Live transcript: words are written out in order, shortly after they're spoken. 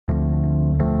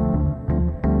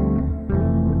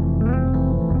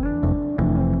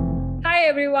Hi,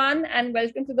 everyone, and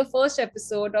welcome to the first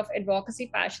episode of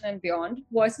Advocacy, Passion, and Beyond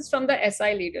Voices from the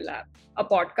SI Leader Lab, a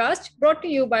podcast brought to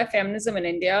you by Feminism in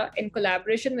India in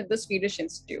collaboration with the Swedish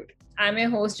Institute. I'm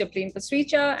your host, Japleen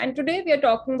Pasricha, and today we are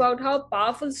talking about how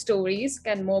powerful stories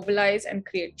can mobilize and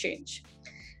create change.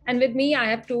 And with me, I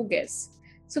have two guests.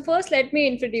 So, first, let me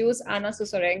introduce Anna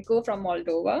Susarenko from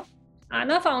Moldova.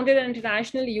 Anna founded an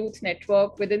international youth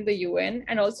network within the UN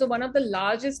and also one of the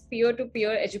largest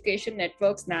peer-to-peer education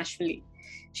networks nationally.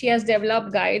 She has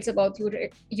developed guides about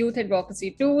youth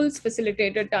advocacy tools,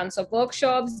 facilitated tons of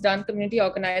workshops, done community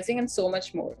organizing, and so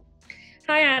much more.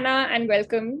 Hi, Anna, and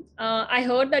welcome. I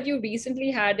heard that you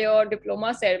recently had your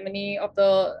diploma ceremony of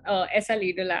the SI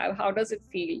Leader Lab. How does it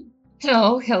feel?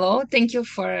 Hello. Thank you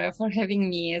for having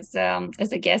me as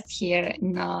a guest here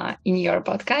in your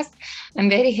podcast. I'm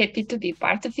very happy to be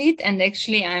part of it, and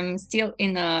actually, I'm still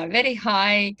in a very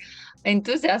high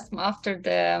enthusiasm after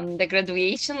the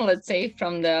graduation, let's say,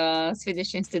 from the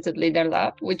Swedish Institute Leader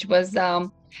Lab, which was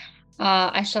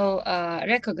I shall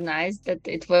recognize that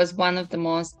it was one of the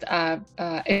most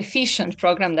efficient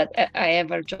program that I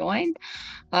ever joined.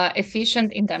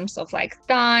 Efficient in terms of like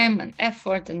time and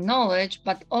effort and knowledge,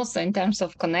 but also in terms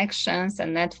of connections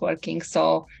and networking.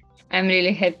 So I'm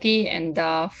really happy and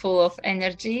full of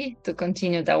energy to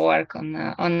continue the work on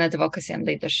advocacy and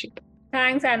leadership.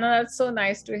 Thanks, Anna. That's so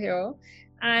nice to hear.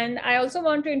 And I also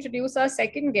want to introduce our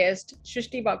second guest,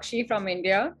 Shrishti Bakshi from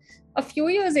India. A few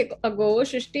years ago,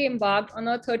 Shrishti embarked on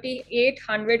a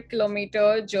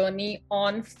 3,800-kilometer journey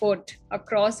on foot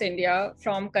across India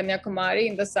from Kanyakumari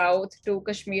in the south to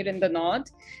Kashmir in the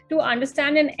north to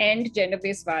understand and end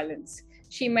gender-based violence.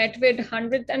 She met with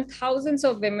hundreds and thousands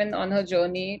of women on her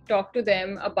journey, talked to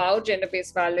them about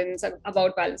gender-based violence,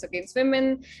 about violence against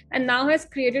women, and now has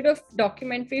created a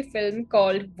documentary film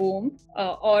called Boom,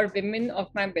 or Women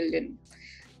of My Billion.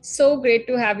 So great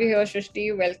to have you here,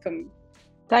 Shrishti. Welcome.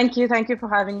 Thank you. Thank you for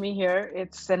having me here.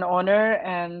 It's an honor.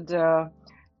 And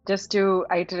just to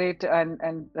iterate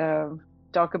and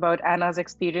talk about Anna's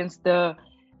experience, the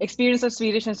experience of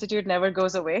Swedish Institute never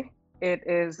goes away. It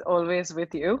is always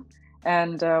with you.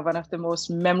 And one of the most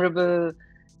memorable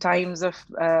times of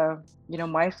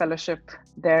my fellowship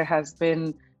there has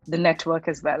been the network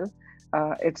as well.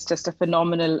 It's just a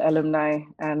phenomenal alumni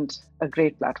and a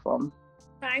great platform.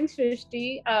 Thanks,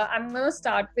 Shrishti. I'm going to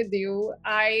start with you.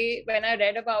 When I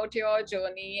read about your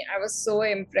journey, I was so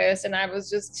impressed, and I was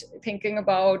just thinking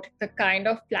about the kind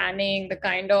of planning, the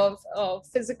kind of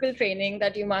physical training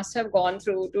that you must have gone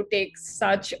through to take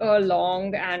such a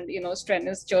long and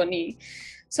strenuous journey.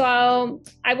 So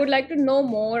I would like to know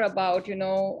more about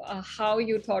how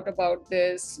you thought about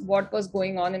this, what was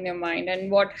going on in your mind,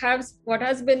 and what has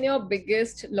been your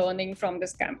biggest learning from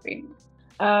this campaign.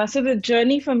 So the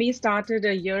journey for me started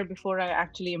a year before I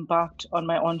actually embarked on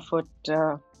my on-foot,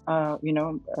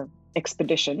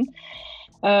 expedition.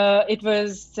 I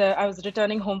was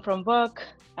returning home from work,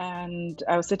 and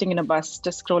I was sitting in a bus,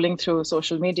 just scrolling through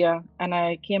social media, and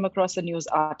I came across a news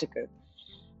article.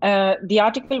 The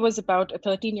article was about a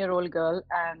 13-year-old girl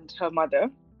and her mother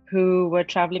who were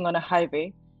traveling on a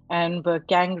highway and were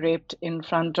gang raped in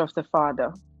front of the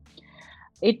father.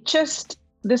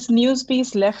 This news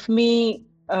piece left me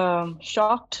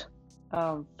shocked,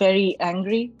 very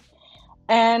angry.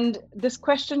 And this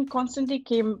question constantly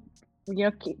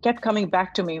kept coming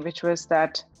back to me, which was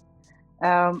that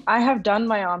I have done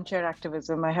my armchair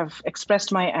activism. I have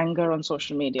expressed my anger on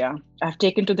social media. I've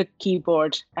taken to the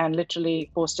keyboard and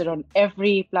literally posted on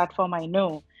every platform I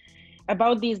know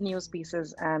about these news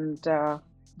pieces and the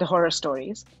horror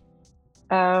stories.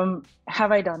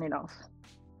 Have I done enough?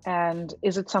 And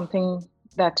is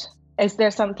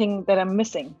there something that I'm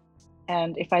missing?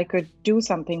 And if I could do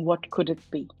something, what could it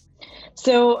be?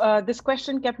 So this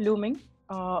question kept looming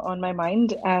on my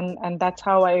mind, and that's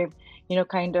how I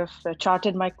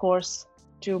charted my course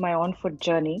to my on-foot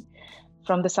journey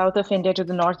from the south of India to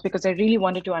the north, because I really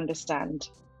wanted to understand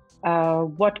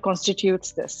what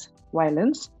constitutes this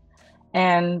violence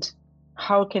and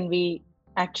how can we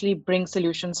actually bring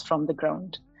solutions from the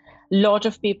ground. A lot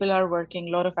of people are working,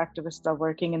 a lot of activists are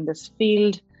working in this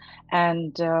field,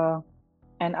 and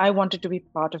I wanted to be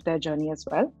part of their journey as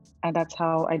well. And that's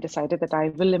how I decided that I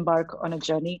will embark on a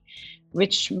journey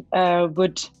which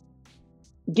would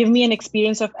give me an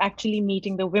experience of actually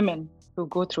meeting the women who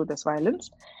go through this violence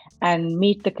and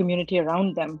meet the community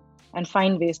around them and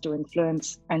find ways to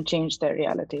influence and change their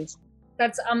realities.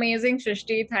 That's amazing,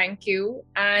 Shrishti. Thank you.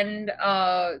 And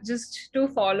just to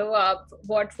follow up,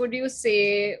 what would you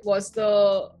say was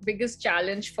the biggest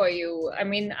challenge for you? I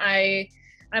mean, I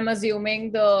I'm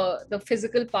assuming the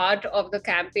physical part of the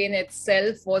campaign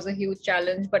itself was a huge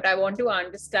challenge, but I want to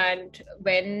understand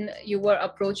when you were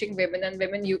approaching women and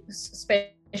women, you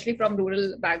especially from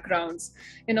rural backgrounds.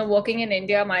 Working in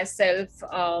India myself,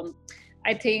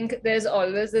 I think there's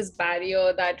always this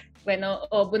barrier that when an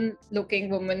urban-looking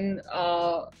woman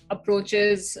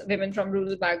approaches women from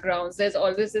rural backgrounds, there's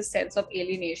always this sense of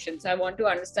alienation. So I want to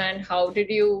understand, how did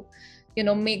you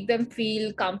make them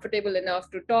feel comfortable enough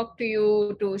to talk to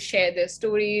you, to share their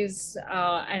stories,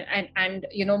 and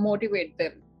motivate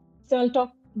them? So I'll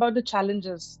talk about the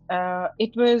challenges.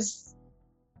 It was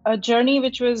a journey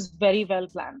which was very well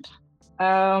planned.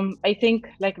 I think,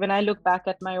 like, when I look back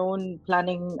at my own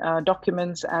planning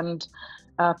documents and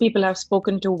people have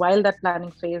spoken to while that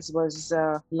planning phase was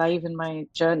live in my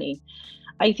journey,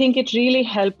 I think it really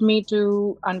helped me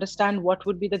to understand what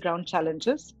would be the ground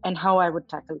challenges and how I would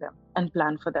tackle them and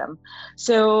plan for them.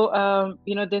 So,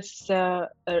 this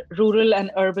rural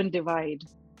and urban divide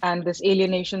and this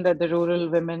alienation that the rural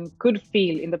women could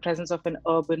feel in the presence of an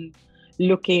urban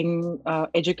looking,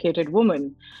 educated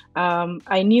woman.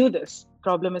 I knew this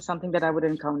problem is something that I would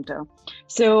encounter.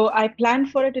 So I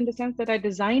planned for it in the sense that I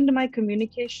designed my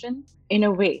communication in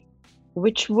a way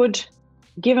which would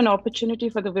give an opportunity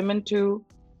for the women to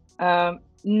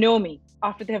know me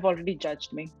after they have already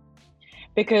judged me.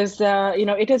 Because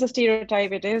it is a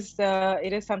stereotype. It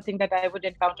is something that I would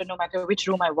encounter no matter which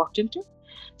room I walked into.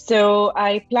 So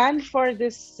I planned for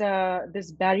this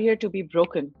barrier to be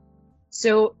broken.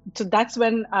 So that's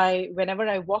whenever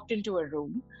I walked into a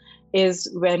room, is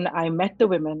when I met the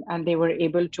women and they were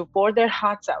able to pour their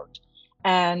hearts out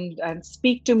and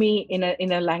speak to me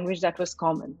in a language that was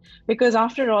common. Because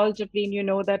after all, Japleen, you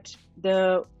know that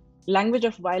the language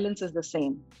of violence is the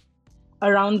same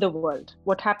around the world.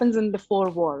 What happens in the four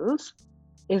walls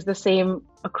is the same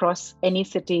across any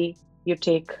city you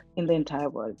take in the entire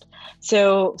world.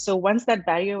 So once that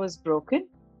barrier was broken,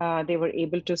 they were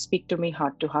able to speak to me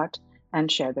heart to heart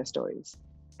and share their stories.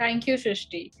 Thank you,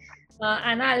 Shrishti.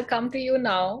 And I'll come to you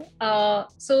now.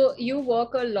 So you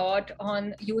work a lot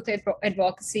on youth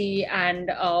advocacy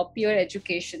and peer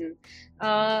education.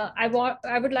 I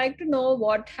would like to know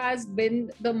what has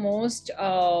been the most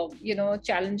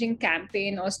challenging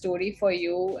campaign or story for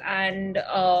you, and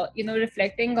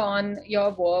reflecting on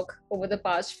your work over the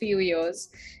past few years.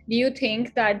 Do you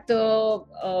think that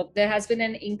there has been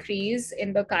an increase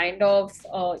in the kind of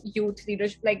youth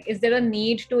leadership? Like, is there a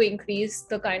need to increase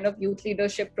the kind of youth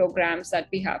leadership programs that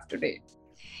we have today?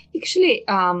 Actually,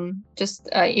 just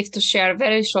if to share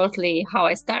very shortly how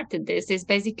I started this is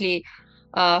basically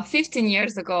 15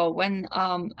 years ago when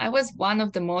I was one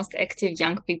of the most active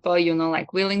young people,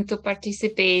 like willing to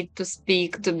participate, to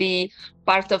speak, to be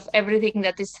part of everything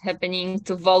that is happening,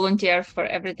 to volunteer for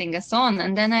everything and so on.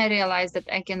 And then I realized that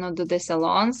I cannot do this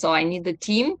alone. So I need a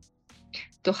team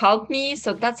to help me.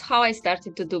 So that's how I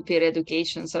started to do peer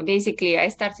education. So basically, I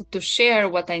started to share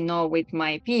what I know with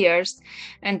my peers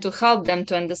and to help them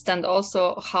to understand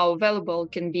also how valuable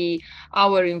can be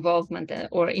our involvement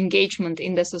or engagement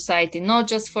in the society, not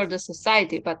just for the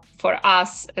society, but for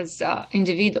us as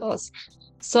individuals.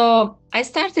 So I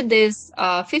started this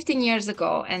 15 years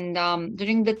ago, and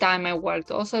during the time I worked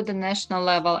also at the national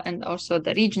level and also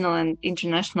the regional and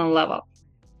international level.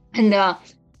 And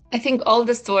I think all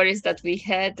the stories that we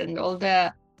had and all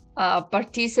the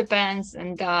participants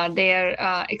and their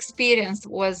experience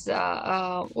were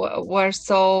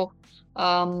so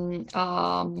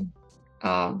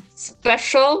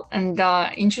special and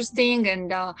interesting,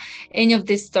 and any of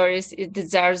these stories, it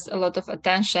deserves a lot of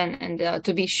attention and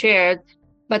to be shared.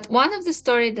 But one of the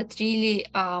stories that really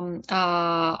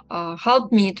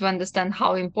helped me to understand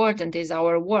how important is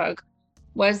our work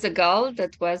was the girl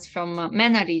that was from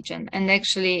MENA region. And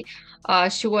actually,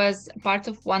 she was part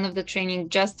of one of the training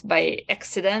just by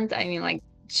accident. I mean, like,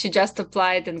 she just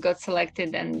applied and got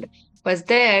selected and was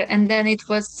there. And then it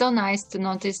was so nice to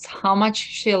notice how much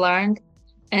she learned.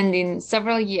 And in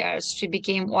several years, she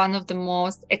became one of the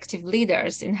most active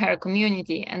leaders in her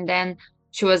community. And then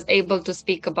she was able to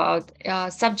speak about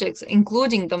subjects,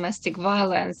 including domestic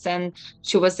violence. And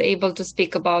she was able to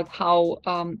speak about how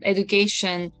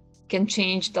education can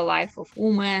change the life of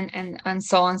women and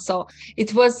so on. So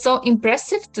it was so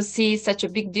impressive to see such a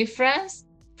big difference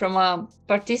from a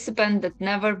participant that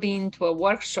never been to a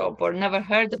workshop or never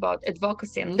heard about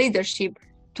advocacy and leadership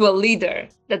to a leader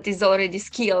that is already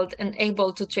skilled and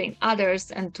able to train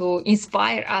others and to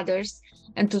inspire others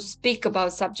and to speak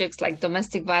about subjects like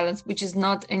domestic violence, which is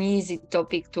not an easy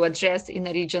topic to address in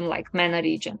a region like MENA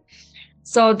region.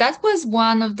 So that was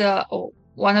one of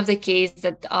the cases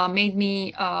that made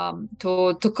me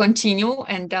to continue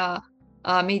and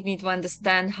made me to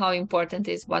understand how important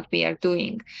is what we are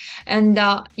doing. And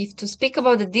if to speak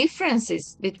about the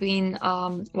differences between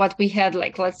what we had,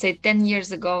 like, let's say 10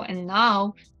 years ago and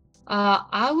now,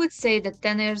 I would say that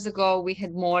 10 years ago we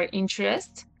had more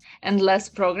interest and less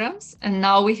programs, and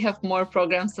now we have more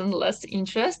programs and less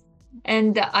interest.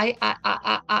 And I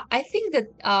think that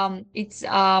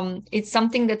it's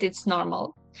something that it's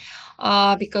normal,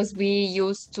 because we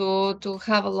used to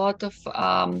have a lot of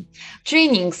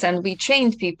trainings, and we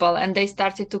trained people and they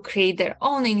started to create their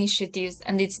own initiatives,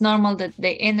 and it's normal that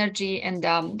the energy and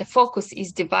the focus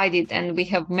is divided, and we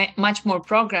have much more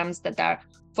programs that are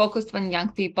focused on young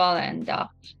people, and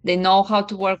they know how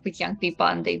to work with young people,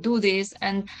 and they do this,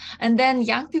 and then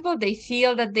young people, they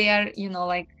feel that they are,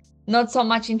 like, not so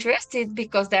much interested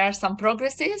because there are some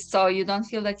progresses, so you don't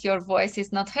feel that your voice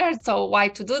is not heard. So why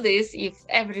to do this if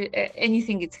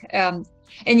anything is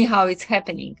anyhow it's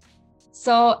happening?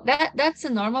 So that's a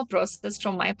normal process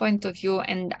from my point of view,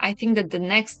 and I think that the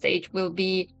next stage will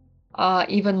be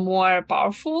even more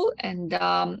powerful, and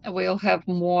we'll have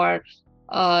more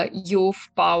youth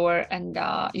power and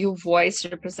youth voice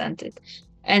represented.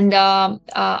 And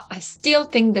I still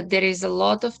think that there is a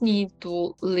lot of need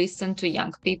to listen to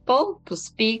young people, to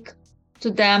speak to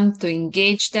them, to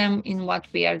engage them in what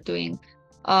we are doing.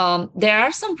 There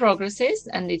are some progresses,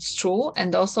 and it's true.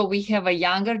 And also we have a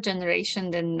younger generation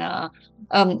than a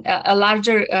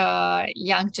larger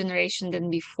young generation than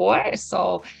before.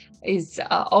 So it's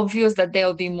obvious that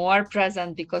they'll be more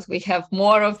present because we have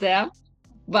more of them.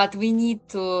 But we need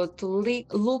to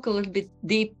look a little bit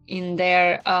deep in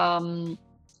their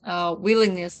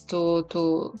willingness to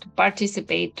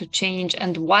participate, to change,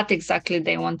 and what exactly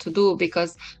they want to do.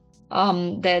 Because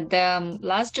the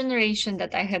last generation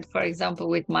that I had, for example,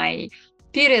 with my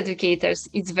peer educators,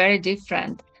 it's very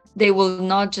different. They will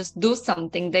not just do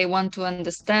something; they want to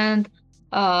understand.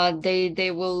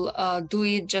 They will do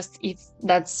it just if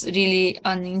that's really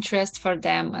an interest for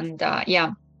them. And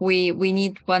we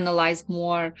need to analyze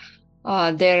more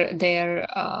their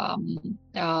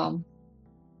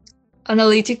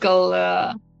analytical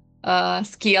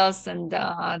skills, and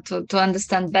to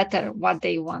understand better what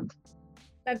they want.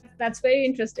 That's very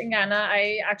interesting, Anna.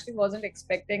 I actually wasn't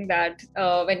expecting that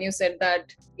when you said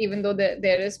that even though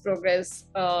there is progress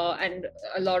and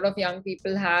a lot of young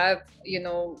people have,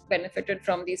 benefited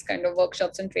from these kind of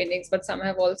workshops and trainings, but some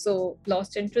have also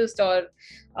lost interest, or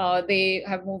they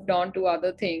have moved on to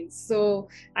other things. So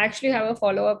I actually have a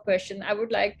follow-up question. I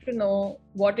would like to know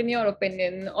what, in your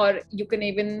opinion, or you can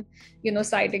even,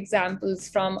 cite examples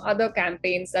from other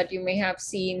campaigns that you may have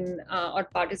seen or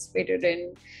participated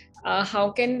in. How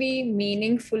can we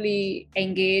meaningfully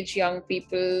engage young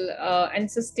people and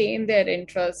sustain their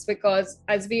interests? Because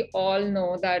as we all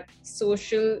know that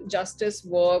social justice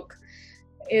work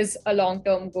is a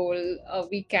long-term goal.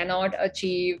 We cannot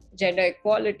achieve gender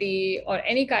equality or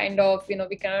any kind of,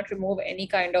 we cannot remove any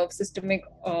kind of systemic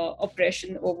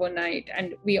oppression overnight.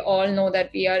 And we all know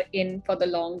that we are in for the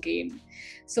long game.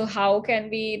 So how can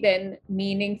we then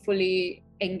meaningfully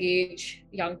engage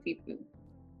young people?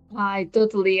 I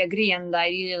totally agree, and I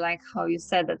really like how you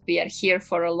said that we are here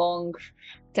for a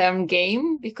long-term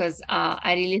game, because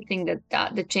I really think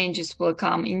that the changes will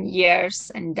come in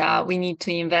years, and we need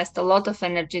to invest a lot of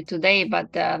energy today,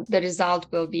 but the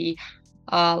result will be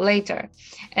later.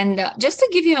 And just to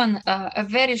give you a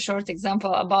very short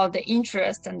example about the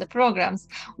interest and the programs,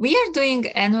 we are doing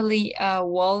annually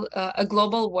a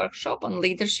global workshop on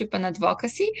leadership and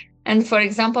advocacy. And for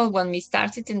example, when we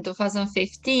started in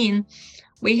 2015,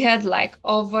 we had like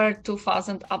over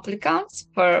 2,000 applicants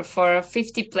for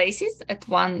 50 places at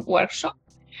one workshop.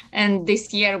 And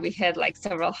this year we had like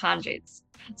several hundreds.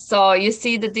 So you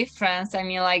see the difference. I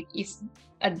mean, like, if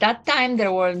at that time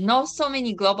there were not so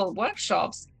many global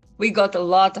workshops, we got a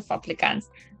lot of applicants.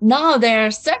 Now there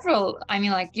are several. I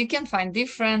mean, like, you can find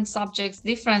different subjects,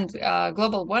 different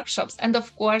global workshops. And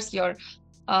of course, your,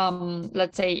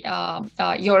 let's say,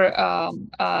 your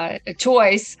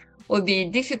choice will be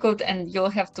difficult, and you'll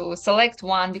have to select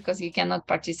one because you cannot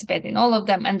participate in all of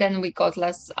them. And then we got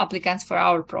less applicants for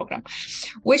our program,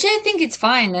 which I think it's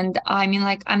fine. And I mean,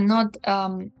 like, I'm not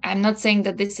saying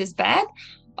that this is bad.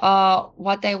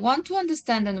 What I want to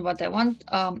understand, and what I want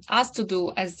us to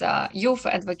do as youth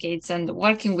advocates and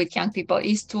working with young people,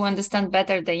 is to understand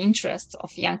better the interests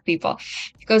of young people.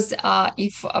 Because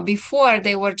if before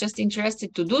they were just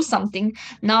interested to do something,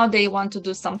 now they want to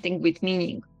do something with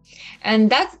meaning.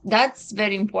 And that's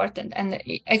very important, and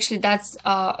actually that's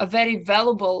a very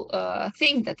valuable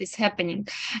thing that is happening.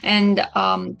 And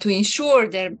to ensure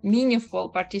their meaningful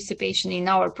participation in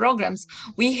our programs,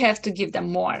 we have to give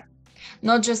them more,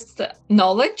 not just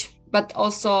knowledge, but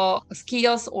also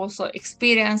skills, also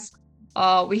experience.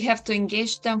 We have to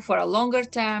engage them for a longer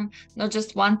term, not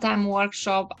just one-time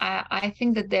workshop. I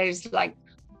think that there is like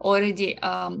already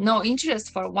no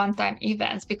interest for one-time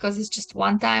events because it's just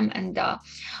one time, and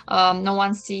no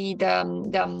one see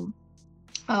the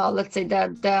let's say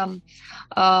the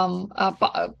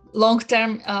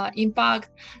long-term impact.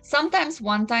 Sometimes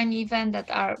one-time events that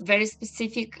are very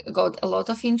specific got a lot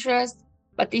of interest,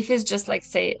 but if it's just like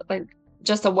say like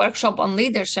just a workshop on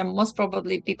leadership, most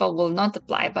probably people will not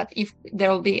apply. But if there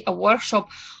will be a workshop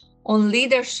on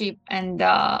leadership and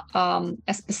a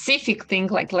specific thing,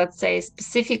 like let's say a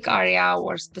specific area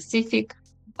or specific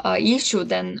issue,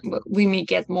 then we may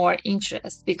get more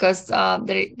interest, because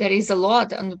there is a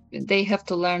lot and they have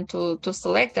to learn to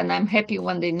select, and I'm happy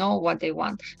when they know what they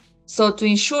want. So to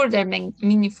ensure their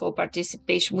meaningful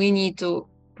participation, we need to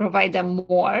provide them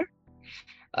more.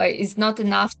 It's not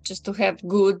enough just to have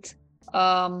good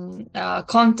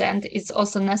content. It's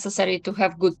also necessary to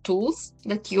have good tools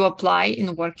that you apply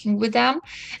in working with them.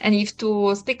 And if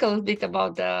to speak a little bit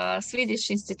about the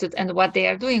Swedish Institute and what they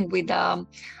are doing with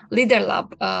Leader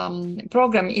Lab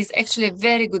program, is actually a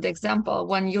very good example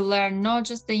when you learn not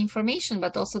just the information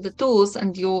but also the tools,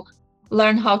 and you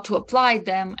learn how to apply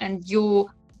them, and you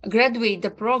graduate the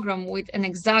program with an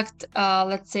exact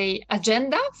let's say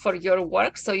agenda for your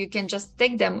work, so you can just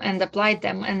take them and apply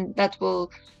them, and that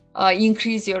will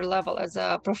increase your level as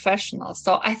a professional.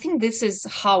 So I think this is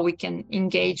how we can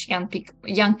engage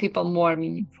young people more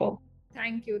meaningful.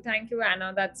 Thank you,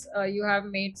 Anna. That's you have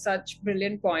made such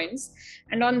brilliant points.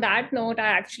 And on that note, I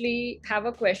actually have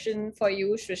a question for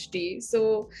you, Shrishti.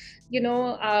 So,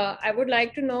 I would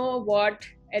like to know what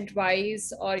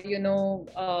advice or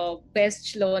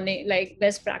best learning, like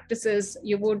best practices,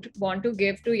 you would want to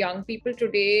give to young people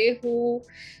today who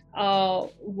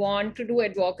want to do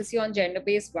advocacy on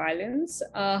gender-based violence.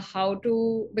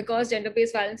 Because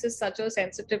gender-based violence is such a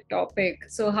sensitive topic.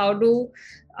 So how to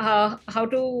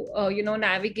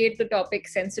navigate the topic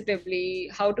sensitively,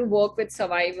 how to work with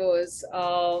survivors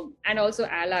and also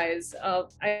allies.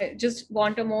 I just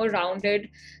want a more rounded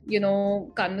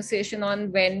conversation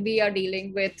on when we are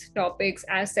dealing with topics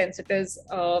as sensitive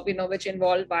which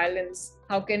involve violence.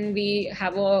 How can we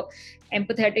have a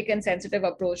empathetic and sensitive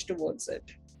approach towards it?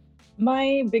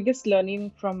 My biggest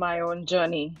learning from my own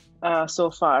journey so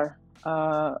far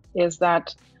is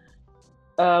that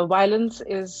violence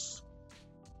is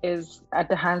at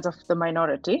the hands of the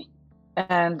minority,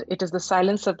 and it is the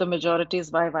silence of the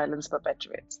majorities why violence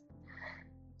perpetuates.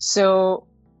 So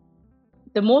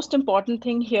the most important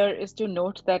thing here is to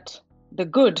note that the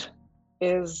good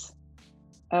is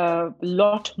a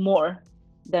lot more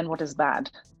than what is bad.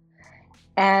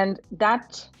 And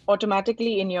that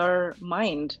automatically in your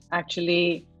mind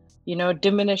actually,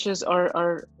 diminishes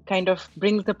or kind of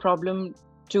brings the problem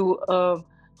to a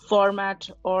format,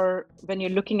 or when you're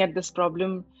looking at this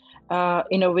problem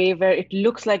in a way where it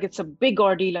looks like it's a big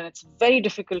ordeal and it's very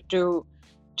difficult to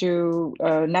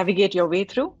navigate your way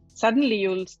through, suddenly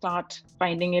you'll start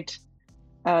finding it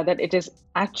that it is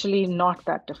actually not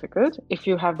that difficult if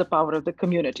you have the power of the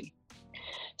community.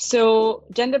 So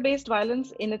gender-based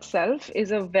violence in itself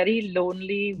is a very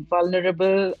lonely,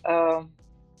 vulnerable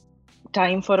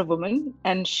time for a woman,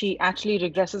 and she actually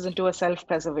regresses into a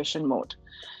self-preservation mode.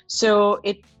 So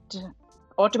it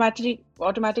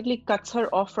automatically cuts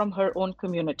her off from her own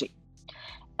community.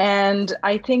 And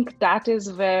I think that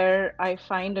is where I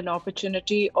find an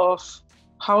opportunity of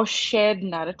how shared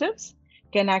narratives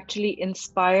can actually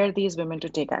inspire these women to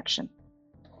take action.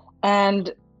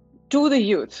 And to the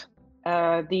youth,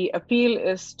 the appeal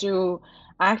is to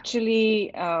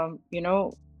actually,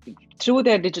 through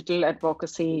their digital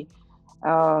advocacy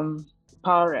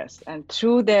prowess and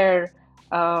through their,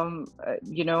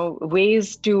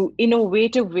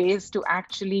 innovative ways to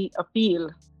actually appeal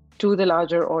to the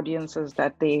larger audiences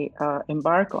that they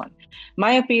embark on.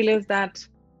 My appeal is that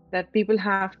people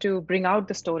have to bring out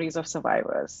the stories of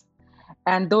survivors,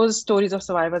 and those stories of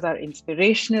survivors are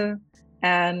inspirational,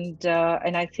 and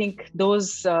I think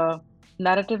those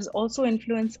narratives also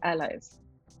influence allies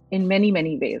in many,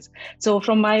 many ways. So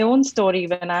from my own story,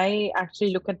 when I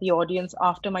actually look at the audience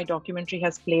after my documentary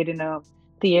has played in a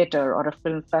theater or a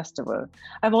film festival,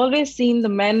 I've always seen the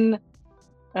men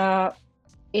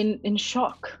in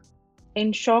shock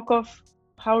of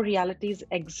how realities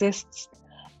exists,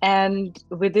 and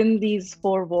within these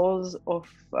four walls of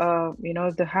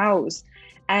the house,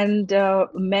 and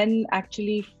men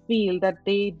actually feel that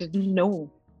they didn't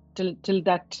know till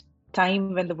that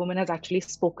time when the woman has actually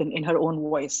spoken in her own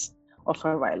voice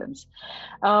her violence.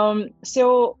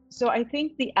 So I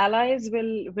think the allies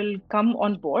will come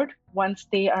on board once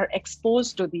they are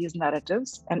exposed to these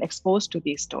narratives and exposed to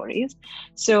these stories.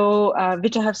 So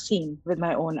which I have seen with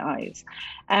my own eyes.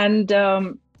 And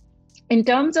in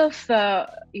terms of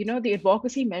the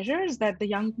advocacy measures that the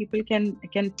young people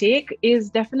can take is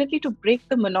definitely to break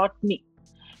the monotony,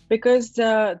 because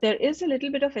there is a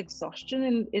little bit of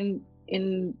exhaustion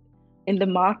in the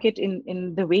market,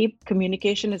 in the way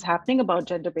communication is happening about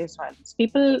gender-based violence.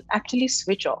 People actually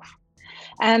switch off.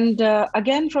 And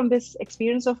again, from this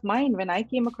experience of mine, when I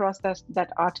came across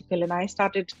that article and I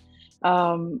started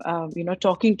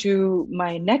talking to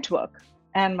my network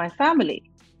and my family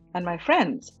and my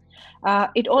friends,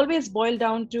 it always boiled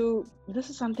down to, this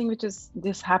is something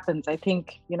this happens. I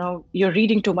think, you're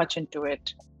reading too much into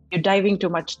it. You're diving too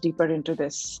much deeper into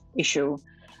this issue.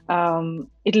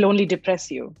 It'll only depress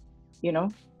you,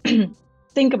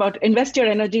 invest your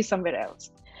energy somewhere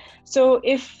else. So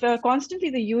if constantly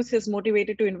the youth is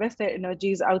motivated to invest their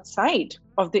energies outside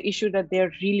of the issue that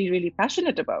they're really, really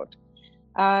passionate about,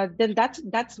 then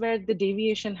that's where the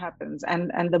deviation happens,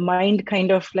 and the mind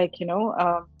kind of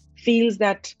feels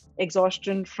that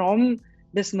exhaustion from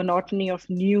this monotony of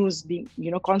news being,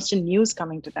 constant news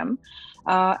coming to them.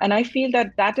 And I feel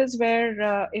that is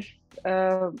where if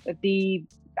the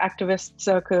activist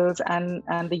circles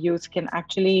and the youth can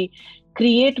actually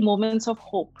create moments of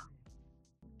hope,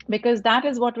 because that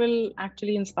is what will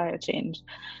actually inspire change.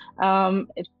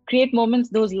 Create moments,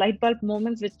 those light bulb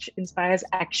moments, which inspires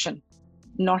action,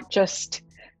 not just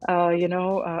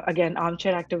again,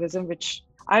 armchair activism, which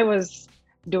I was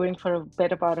doing for a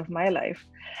better part of my life.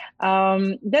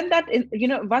 Then that,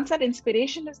 once that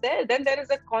inspiration is there, then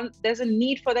there's a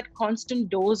need for that constant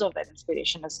dose of that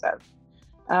inspiration as well.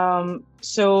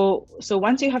 So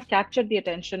once you have captured the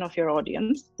attention of your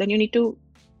audience, then you need to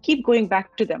keep going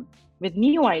back to them with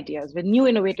new ideas, with new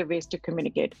innovative ways to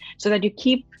communicate, so that you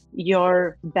keep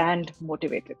your band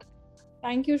motivated.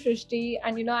 Thank you, Shrishti.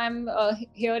 And I'm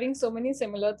hearing so many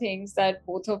similar things that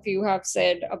both of you have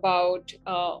said about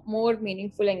more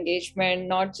meaningful engagement,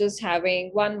 not just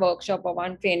having one workshop or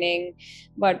one training,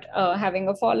 but having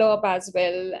a follow-up as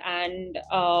well, and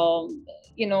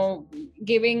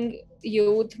giving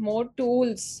youth more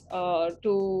tools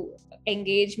to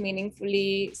engage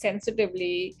meaningfully,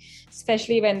 sensitively,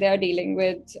 especially when they are dealing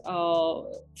with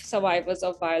survivors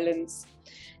of violence.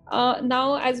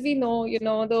 Now, as we know,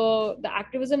 the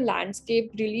activism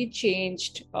landscape really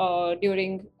changed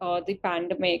during the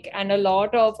pandemic, and a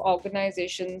lot of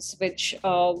organizations which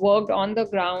worked on the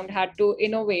ground had to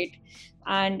innovate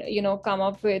and come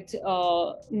up with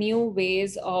new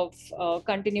ways of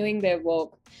continuing their work.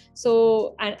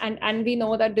 So and we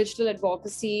know that digital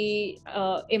advocacy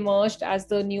emerged as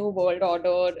the new world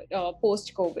order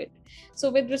post COVID. So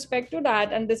with respect to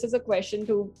that, and this is a question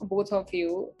to both of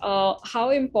you,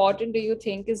 how important do you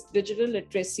think is digital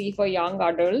literacy for young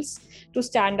adults to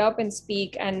stand up and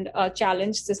speak and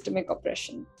challenge systemic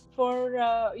oppression? For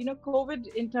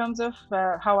COVID, in terms of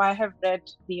how I have read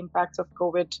the impacts of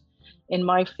COVID in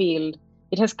my field,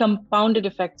 it has compounded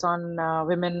effects on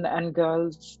women and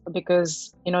girls,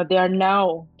 because they are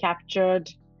now captured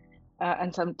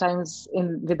and sometimes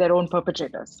with their own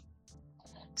perpetrators.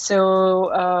 So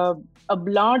a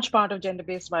large part of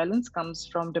gender-based violence comes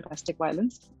from domestic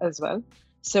violence as well.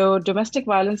 So domestic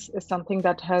violence is something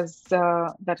that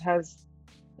has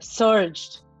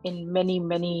surged in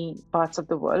many parts of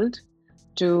the world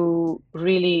to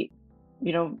really,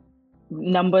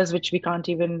 numbers which we can't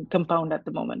even compound at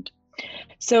the moment.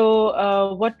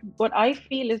 So what I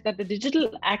feel is that the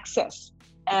digital access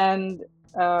and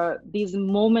these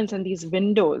moments and these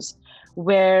windows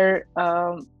where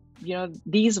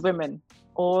these women,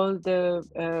 all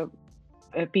the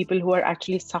people who are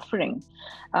actually suffering,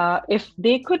 if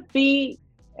they could be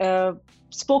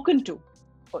spoken to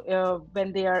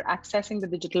when they are accessing the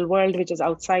digital world, which is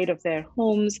outside of their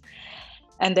homes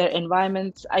and their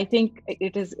environments, I think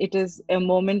it is a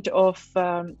moment of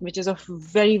which is of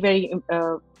very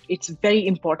it's very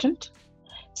important.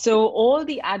 So all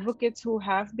the advocates who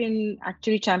have been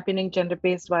actually championing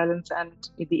gender-based violence and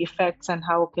the effects and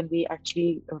how can we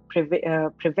actually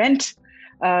prevent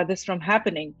this from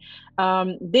happening,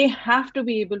 they have to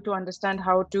be able to understand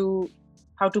how to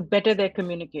better their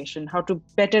communication, how to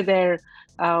better their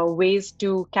ways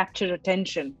to capture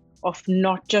attention of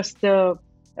not just the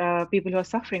people who are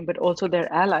suffering, but also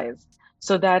their allies,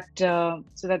 so that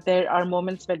there are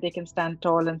moments where they can stand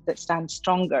tall and stand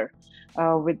stronger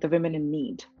with the women in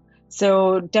need.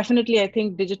 So definitely, I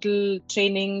think digital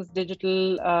trainings,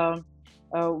 digital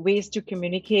ways to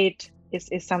communicate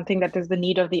is something that is the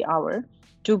need of the hour.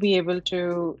 to be able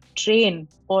to train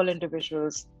all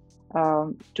individuals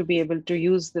to be able to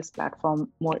use this platform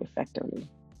more effectively.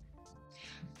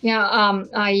 Yeah,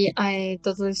 I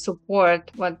totally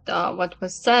support what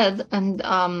was said, and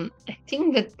I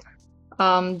think that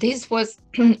this was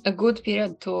a good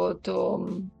period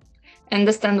to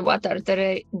understand what are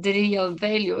the real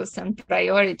values and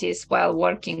priorities while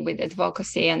working with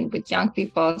advocacy and with young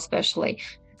people especially.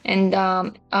 And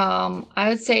I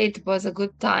would say it was a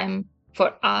good time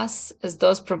for us as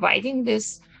those providing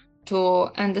this to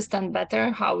understand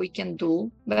better how we can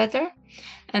do better.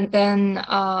 And then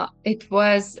it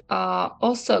was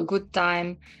also a good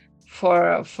time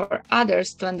for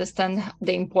others to understand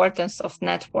the importance of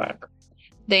network,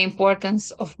 the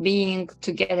importance of being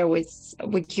together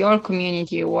with your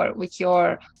community or with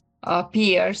your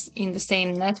peers in the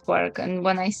same network. And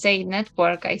when I say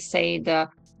network, I say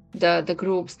the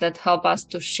groups that help us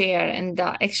to share. And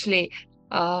actually,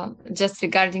 just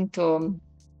regarding to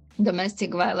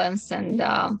domestic violence and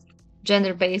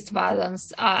gender-based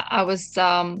violence, I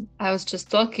was just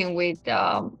talking with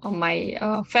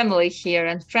my family here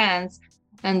and friends,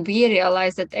 and we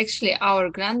realized that actually our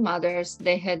grandmothers,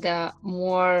 they had a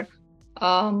more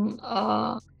um,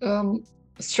 uh, um,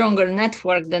 stronger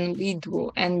network than we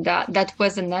do, and that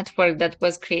was a network that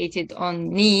was created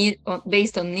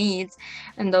based on needs,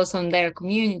 and also on their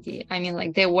community. I mean,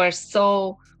 like, they were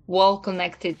so well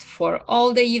connected for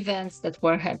all the events that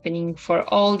were happening, for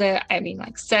all the, I mean,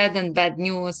 like, sad and bad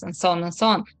news and so on and so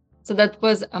on. So that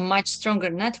was a much stronger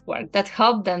network that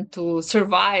helped them to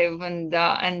survive and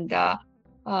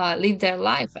live their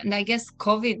life. And I guess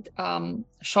COVID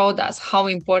showed us how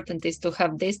important it is to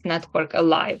have this network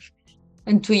alive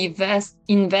and to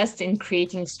invest in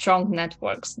creating strong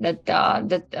networks that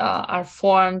are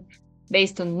formed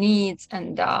based on needs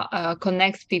and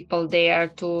connect people there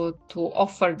to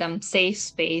offer them safe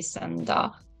space and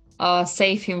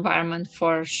safe environment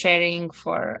for sharing,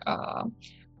 for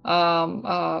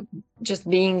just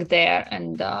being there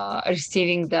and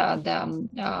receiving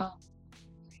the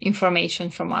information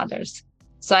from others.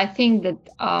 So I think that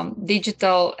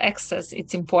digital access,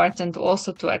 it's important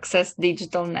also to access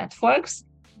digital networks.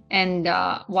 And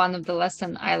one of the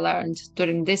lessons I learned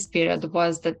during this period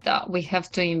was that we have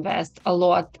to invest a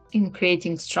lot in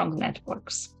creating strong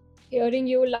networks. Hearing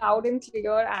you loud and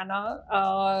clear,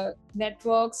 Anna,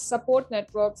 support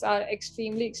networks are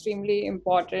extremely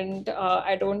important.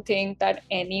 I don't think that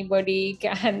anybody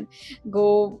can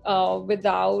go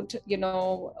without,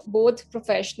 both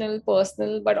professional,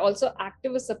 personal, but also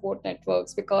activist support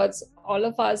networks, because all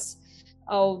of us,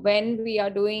 when we are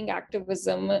doing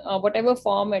activism, whatever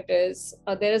form it is,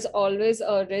 there is always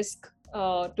a risk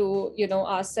to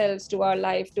ourselves, to our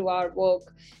life, to our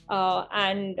work,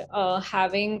 and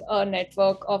having a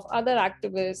network of other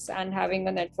activists and having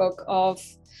a network of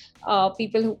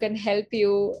people who can help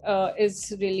you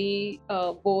is really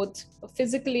both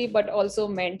physically but also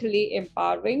mentally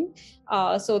empowering,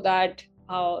 so that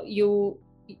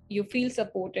you feel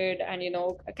supported and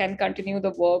can continue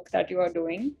the work that you are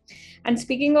doing. And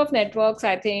speaking of networks,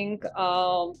 I think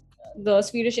the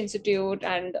Swedish Institute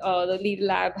and the Leader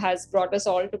Lab has brought us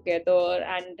all together,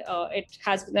 and it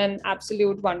has been an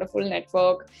absolute wonderful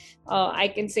network. I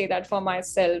can say that for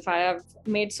myself. I have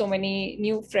made so many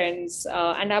new friends,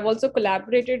 and I've also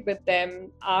collaborated with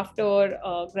them after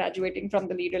graduating from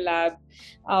the Leader Lab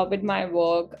with my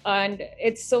work. And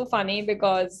it's so funny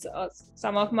because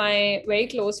some of my very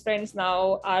close friends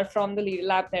now are from the Leader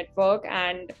Lab network,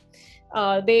 and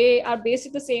they are based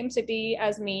in the same city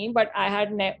as me, but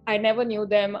I never knew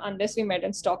them unless we met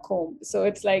in Stockholm. So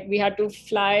it's like we had to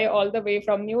fly all the way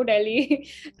from New Delhi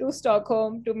to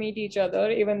Stockholm to meet each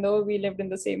other, even though we lived in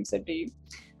the same city.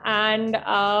 And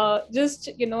just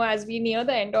as we near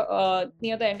the end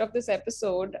of this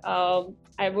episode,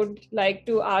 I would like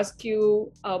to ask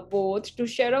you both to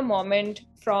share a moment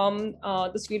from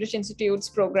the Swedish Institute's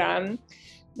program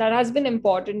that has been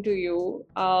important to you.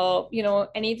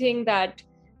 Anything that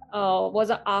was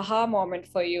an aha moment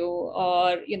for you,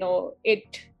 or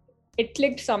it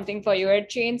clicked something for you, it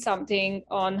changed something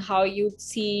on how you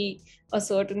see a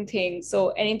certain thing. So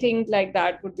anything like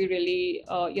that would be really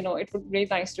it would be really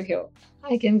nice to hear.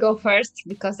 I can go first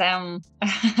because I'm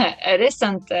a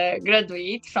recent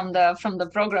graduate from the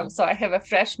program, so I have a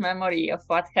fresh memory of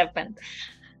what happened.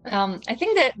 I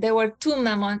think that there were two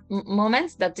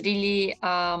moments that really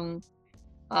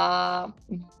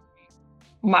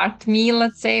marked me,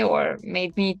 let's say, or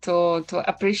made me to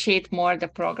appreciate more the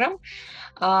program.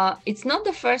 It's not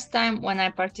the first time when I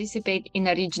participate in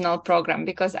a regional program,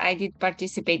 because I did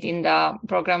participate in the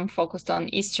program focused on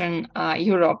Eastern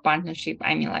Europe partnership.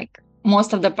 I mean, like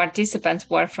most of the participants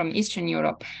were from Eastern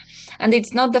Europe. And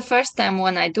it's not the first time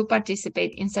when I do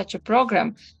participate in such a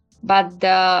program, but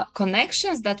the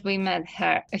connections that we made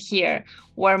here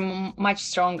were much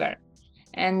stronger.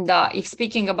 And if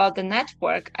speaking about the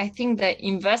network, I think the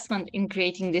investment in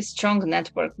creating this strong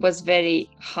network was very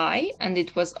high, and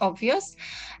it was obvious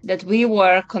that we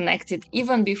were connected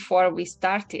even before we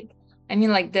started. I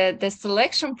mean, like the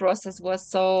selection process was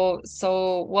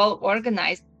so well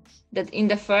organized that in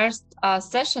the first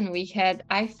session we had,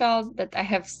 I felt that I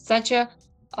have such a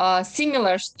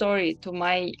similar story to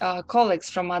my colleagues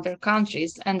from other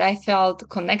countries, and I felt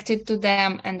connected to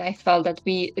them, and I felt that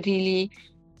we really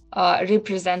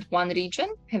represent one region,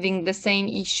 having the same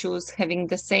issues, having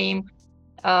the same.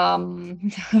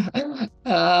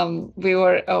 We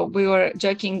were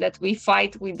joking that we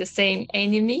fight with the same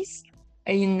enemies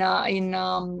in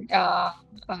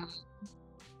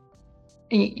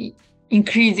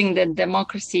increasing the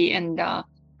democracy and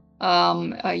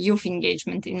youth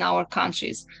engagement in our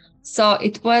countries. So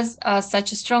it was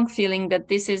such a strong feeling that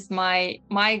this is my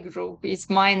group, it's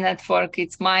my network,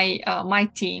 it's my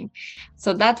team.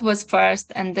 So that was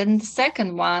first, and then the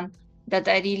second one that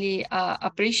I really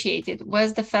appreciated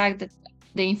was the fact that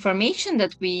the information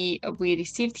that we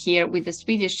received here with the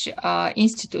Swedish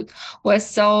Institute was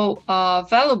so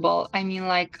valuable. I mean,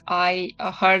 like I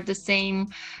heard the same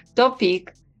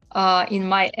topic in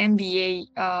my MBA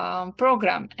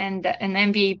program, and an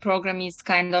MBA program is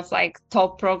kind of like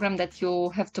top program that you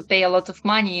have to pay a lot of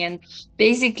money, and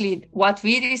basically what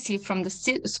we receive from the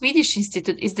Swedish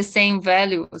Institute is the same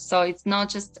value. So it's not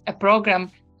just a program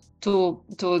to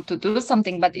do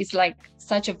something, but it's like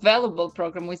such a valuable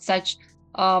program with such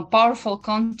powerful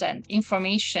content,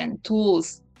 information,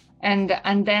 tools, and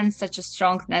then such a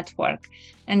strong network.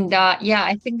 And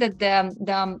I think that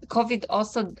the COVID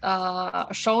also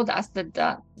showed us that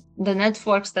the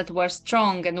networks that were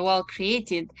strong and well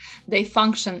created, they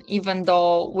function even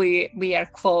though we are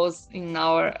closed in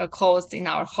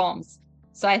our homes.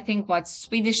 So I think what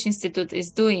Swedish Institute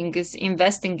is doing is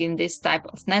investing in this type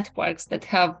of networks that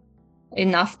have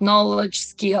enough knowledge,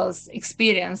 skills,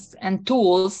 experience, and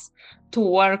tools to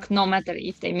work no matter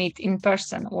if they meet in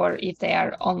person or if they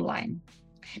are online.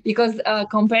 Because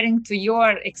comparing to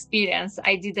your experience,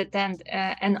 I did attend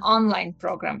an online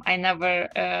program. I never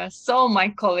saw my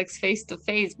colleagues face to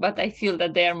face, but I feel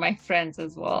that they are my friends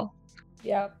as well.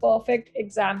 Yeah, perfect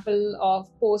example of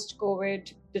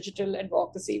post-COVID digital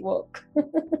advocacy work.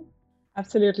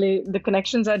 Absolutely. The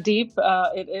connections are deep.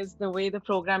 It is the way the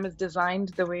program is designed,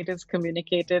 the way it is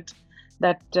communicated,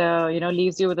 that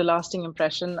leaves you with a lasting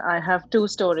impression. I have two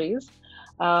stories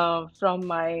from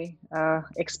my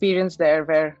experience there,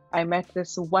 where I met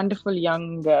this wonderful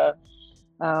young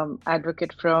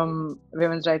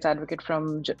women's rights advocate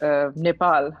from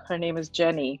Nepal. Her name is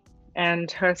Jenny, and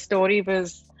her story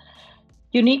was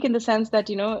unique in the sense that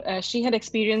she had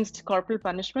experienced corporal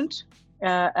punishment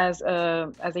as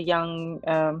a young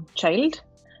child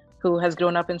who has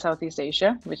grown up in Southeast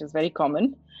Asia, which is very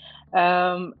common.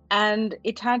 And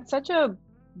it had such a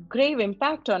grave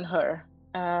impact on her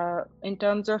in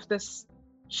terms of this.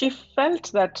 She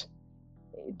felt that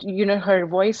her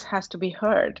voice has to be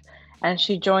heard, and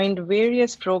she joined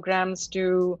various programs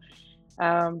to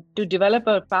develop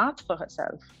a path for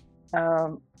herself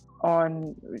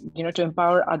to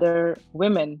empower other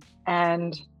women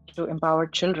and to empower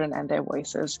children and their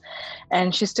voices.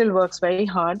 And she still works very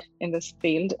hard in this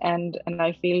field, and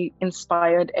I feel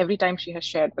inspired every time she has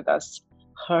shared with us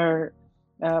her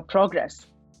progress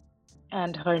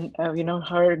and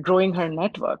her growing her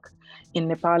network in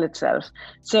Nepal itself.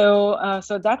 So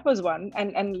that was one.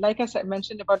 And like I said,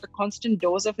 mentioned about the constant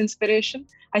dose of inspiration,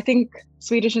 I think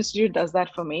Swedish Institute does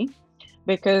that for me,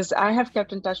 because I have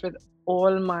kept in touch with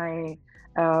all my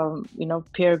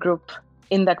peer group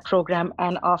in that program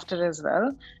and after as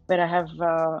well, where I have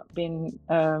been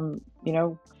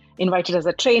invited as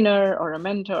a trainer or a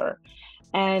mentor.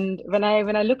 And when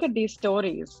I look at these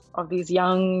stories of these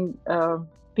young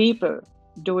people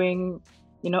doing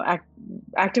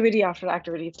activity after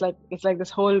activity, it's like this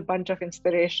whole bunch of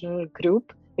inspirational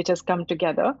group which has come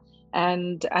together,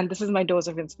 and this is my dose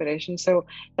of inspiration. So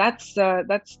that's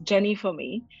Jenny for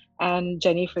me, and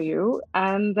Jenny for you.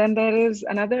 And then there is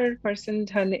another person,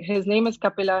 his name is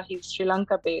Kapila. He's Sri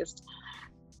Lanka based,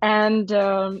 and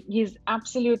he's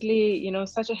absolutely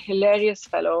such a hilarious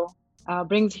fellow,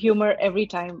 brings humor every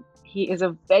time. He is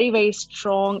a very, very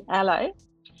strong ally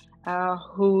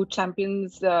who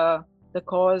champions the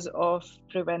cause of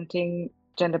preventing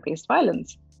gender-based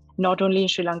violence, not only in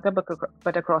Sri Lanka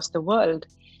but across the world.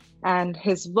 And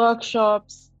his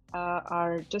workshops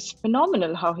are just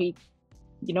phenomenal. How he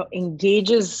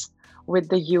engages with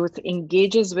the youth,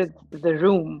 engages with the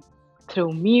room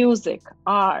through music,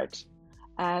 art,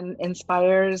 and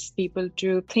inspires people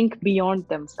to think beyond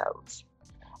themselves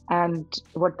and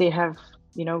what they have,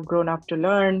 grown up to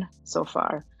learn so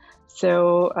far.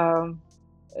 So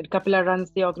Kapila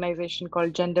runs the organization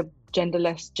called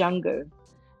Genderless Jungle,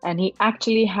 and he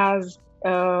actually has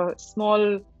a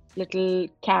small little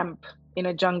camp in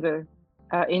a jungle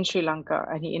in Sri Lanka,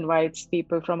 and he invites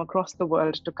people from across the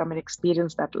world to come and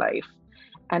experience that life,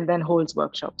 and then holds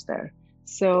workshops there.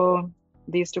 So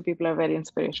these two people are very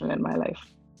inspirational in my life,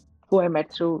 who I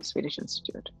met through Swedish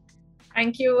Institute.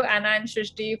 Thank you, Anna and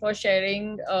Shrishti, for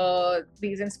sharing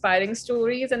these inspiring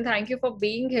stories, and thank you for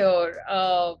being here.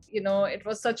 It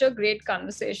was such a great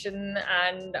conversation,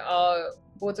 and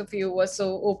both of you were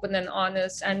so open and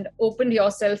honest, and opened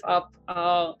yourself up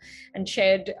and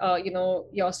shared,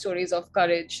 your stories of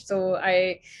courage. So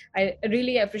I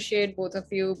really appreciate both of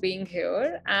you being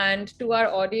here. And to our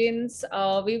audience,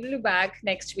 we will be back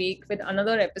next week with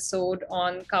another episode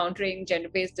on countering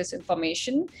gender-based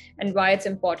disinformation and why it's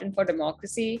important for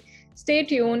democracy. Stay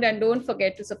tuned and don't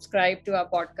forget to subscribe to our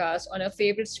podcast on your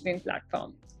favorite streaming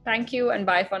platform. Thank you and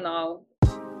bye for now.